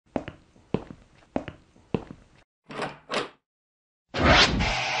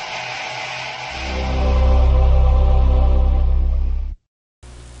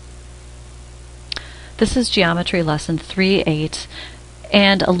This is Geometry Lesson 3.8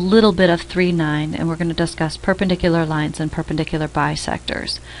 and a little bit of 3.9, and we're going to discuss perpendicular lines and perpendicular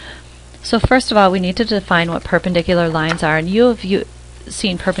bisectors. So first of all, we need to define what perpendicular lines are, and you have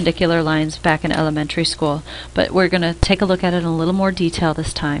seen perpendicular lines back in elementary school, but we're going to take a look at it in a little more detail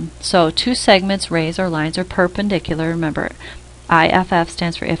this time. So two segments, rays, or lines are perpendicular. Remember, IFF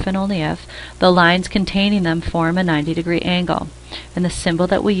stands for if and only if. The lines containing them form a 90-degree angle. And the symbol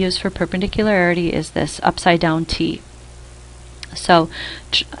that we use for perpendicularity is this upside down T. So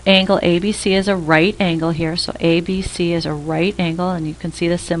angle ABC is a right angle here. So ABC is a right angle, and you can see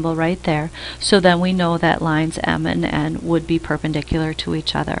the symbol right there. So then we know that lines M and N would be perpendicular to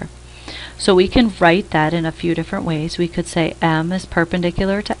each other. So we can write that in a few different ways. We could say M is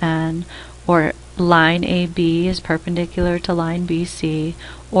perpendicular to N, or line AB is perpendicular to line BC,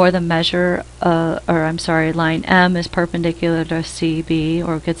 or the line M is perpendicular to CB,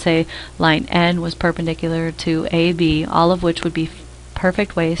 or we could say line N was perpendicular to AB, all of which would be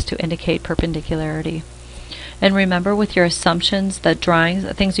perfect ways to indicate perpendicularity. And remember, with your assumptions, the drawings,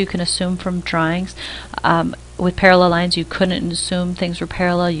 things you can assume from drawings, with parallel lines you couldn't assume things were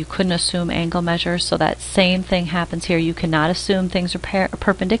parallel, you couldn't assume angle measures, so that same thing happens here. You cannot assume things are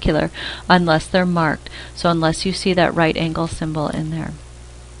perpendicular unless they're marked, so unless you see that right angle symbol in there.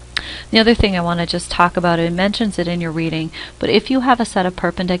 The other thing I want to just talk about, it mentions it in your reading, but if you have a set of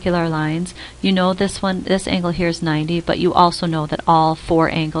perpendicular lines, you know this angle here is 90, but you also know that all four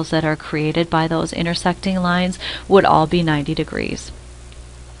angles that are created by those intersecting lines would all be 90 degrees.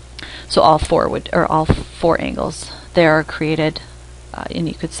 So all four angles there are created, and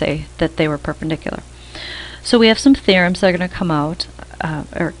you could say that they were perpendicular. So we have some theorems that are going to come out,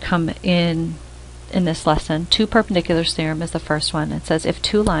 or come in this lesson. Two perpendiculars theorem is the first one. It says if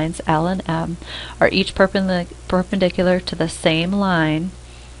two lines, L and M, are each perpendicular to the same line,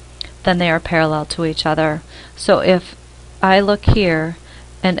 then they are parallel to each other. So if I look here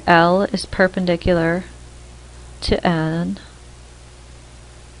and L is perpendicular to N,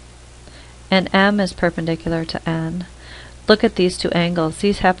 and M is perpendicular to N, look at these two angles.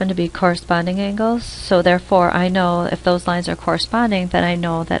 These happen to be corresponding angles, so therefore I know if those lines are corresponding, then I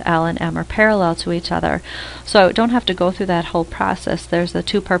know that L and M are parallel to each other. So I don't have to go through that whole process. There's the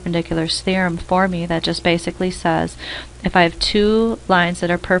two perpendiculars theorem for me that just basically says if I have two lines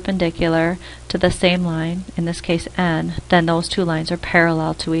that are perpendicular to the same line, in this case N, then those two lines are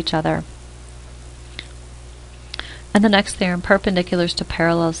parallel to each other. And the next theorem, perpendiculars to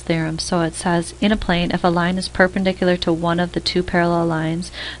parallels theorem. So it says in a plane, if a line is perpendicular to one of the two parallel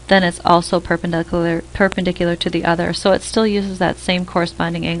lines, then it's also perpendicular to the other. So it still uses that same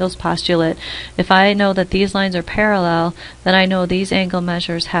corresponding angles postulate. If I know that these lines are parallel, then I know these angle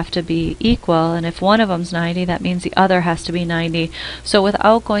measures have to be equal, and if one of them's 90, that means the other has to be 90. So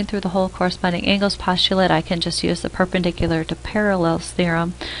without going through the whole corresponding angles postulate, I can just use the perpendicular to parallels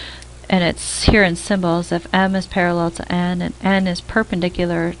theorem. And it's here in symbols. If M is parallel to N and N is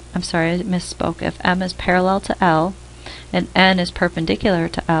perpendicular, I'm sorry, I misspoke. If M is parallel to L and N is perpendicular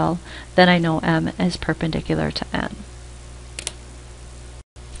to L, then I know M is perpendicular to N.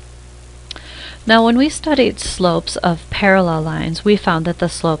 Now when we studied slopes of parallel lines, we found that the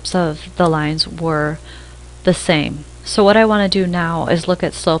slopes of the lines were the same. So what I want to do now is look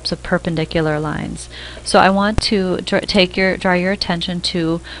at slopes of perpendicular lines. So I want to draw your attention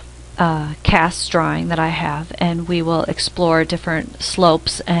to cast drawing that I have, and we will explore different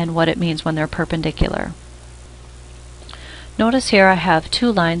slopes and what it means when they're perpendicular. Notice here I have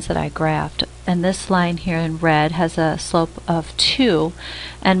two lines that I graphed, and this line here in red has a slope of 2,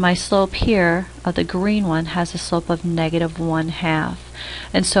 and my slope here of the green one has a slope of -1/2.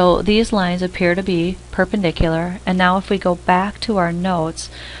 And so these lines appear to be perpendicular. And now if we go back to our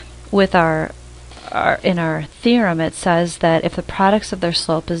notes with in our theorem, it says that if the products of their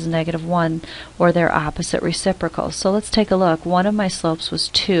slope is -1, or their opposite reciprocals. So let's take a look. One of my slopes was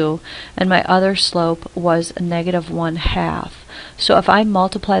 2, and my other slope was -1/2. So if I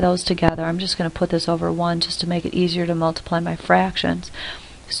multiply those together, I'm just going to put this over 1 just to make it easier to multiply my fractions.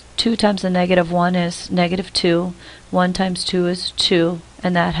 2 times the -1 is -2, 1 times 2 is 2,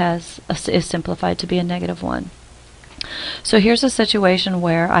 and that is simplified to be a -1. So here's a situation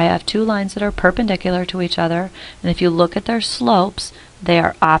where I have two lines that are perpendicular to each other, and if you look at their slopes, they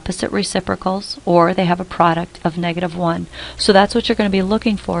are opposite reciprocals, or they have a product of -1. So that's what you're going to be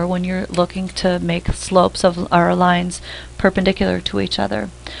looking for when you're looking to make slopes of our lines perpendicular to each other.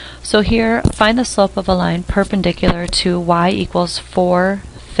 So here, find the slope of a line perpendicular to y equals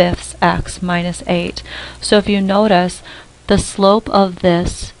 4/5 x minus 8. So if you notice, the slope of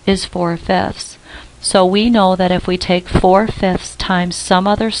this is 4/5. So we know that if we take 4/5 times some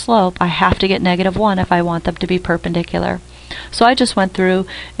other slope, I have to get -1 if I want them to be perpendicular. So I just went through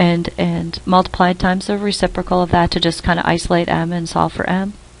and multiplied times the reciprocal of that to just kind of isolate m and solve for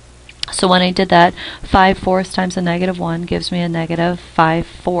m. So when I did that, 5/4 times a -1 gives me a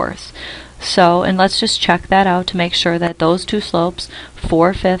 -5/4. So, and let's just check that out to make sure that those two slopes,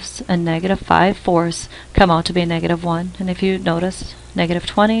 4/5 and -5/4, come out to be -1. And if you notice,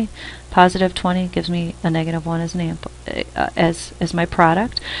 -20, +20 gives me a -1 as an as my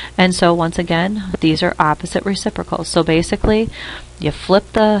product. And so once again, these are opposite reciprocals. So basically, you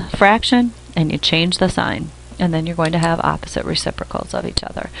flip the fraction and you change the sign, and then you're going to have opposite reciprocals of each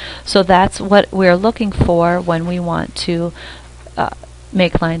other. So that's what we're looking for when we want to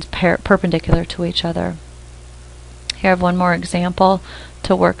make lines perpendicular to each other. Here I have one more example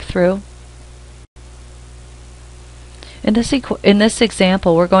to work through. In this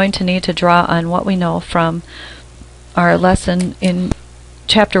example, we're going to need to draw on what we know from our lesson in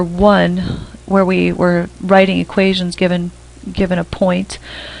chapter 1, where we were writing equations given a point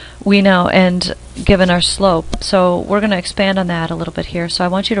we know and given our slope. So we're going to expand on that a little bit here. So I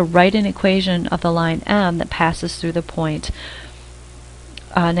want you to write an equation of the line M that passes through the point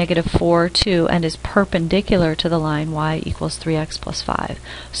 -4, 2, and is perpendicular to the line y equals 3x plus 5.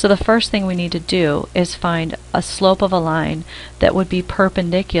 So the first thing we need to do is find a slope of a line that would be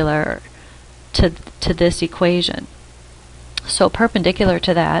perpendicular to this equation. So perpendicular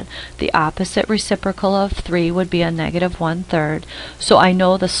to that, the opposite reciprocal of 3 would be a -1/3. So I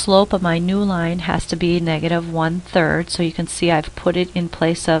know the slope of my new line has to be -1/3. So you can see I've put it in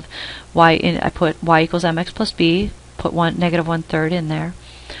place of y. I put y equals mx plus b, put -1/3 in there.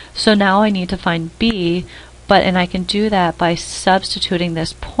 So now I need to find b, and I can do that by substituting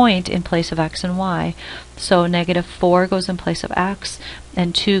this point in place of x and y. So -4 goes in place of x,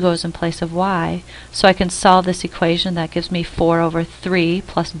 and 2 goes in place of y. So I can solve this equation. That gives me 4/3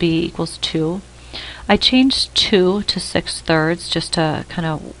 plus b equals 2. I changed 2 to 6/3 just to kind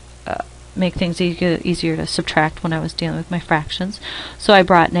of make things easier to subtract when I was dealing with my fractions. So I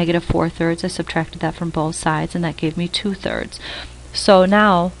brought -4/3, I subtracted that from both sides, and that gave me 2/3. So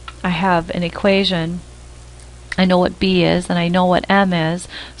now I have an equation. I know what b is and I know what m is,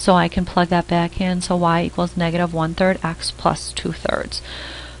 so I can plug that back in. So y equals -1/3 x plus 2/3.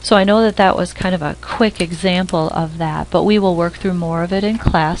 So I know that that was kind of a quick example of that, but we will work through more of it in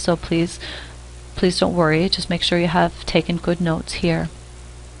class, so please don't worry. Just make sure you have taken good notes here.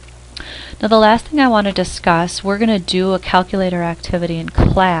 Now the last thing I want to discuss, we're going to do a calculator activity in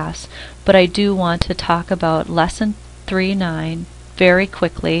class, but I do want to talk about lesson 3.9 very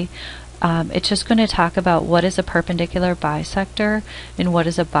quickly. It's just going to talk about what is a perpendicular bisector and what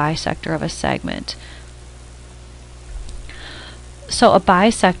is a bisector of a segment. So a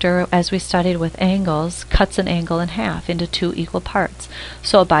bisector, as we studied with angles, cuts an angle in half into two equal parts.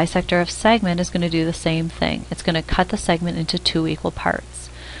 So a bisector of segment is going to do the same thing. It's going to cut the segment into two equal parts.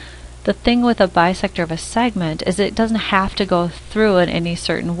 The thing with a bisector of a segment is it doesn't have to go through in any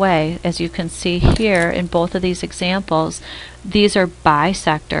certain way. As you can see here in both of these examples, these are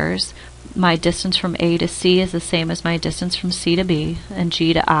bisectors. My distance from A to C is the same as my distance from C to B, and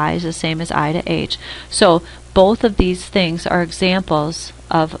G to I is the same as I to H. So both of these things are examples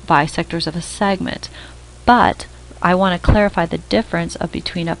of bisectors of a segment. But I want to clarify the difference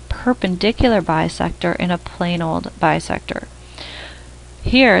between a perpendicular bisector and a plain old bisector.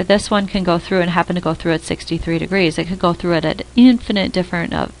 Here, this one can go through and happen to go through at 63 degrees. It could go through it at infinite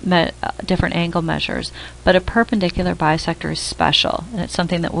different angle measures. But a perpendicular bisector is special, and it's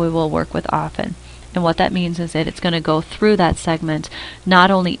something that we will work with often. And what that means is that it's going to go through that segment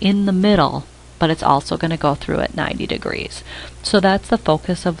not only in the middle, but it's also going to go through at 90 degrees. So that's the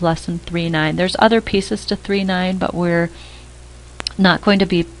focus of lesson 3.9. There's other pieces to 3.9, but we're not going to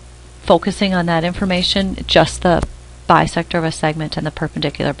be focusing on that information, just the bisector of a segment and the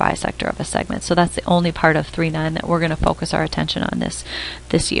perpendicular bisector of a segment. So that's the only part of 3.9 that we're going to focus our attention on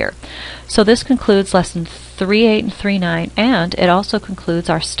this year. So this concludes lesson 3.8 and 3.9, and it also concludes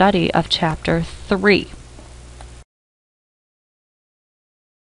our study of chapter 3.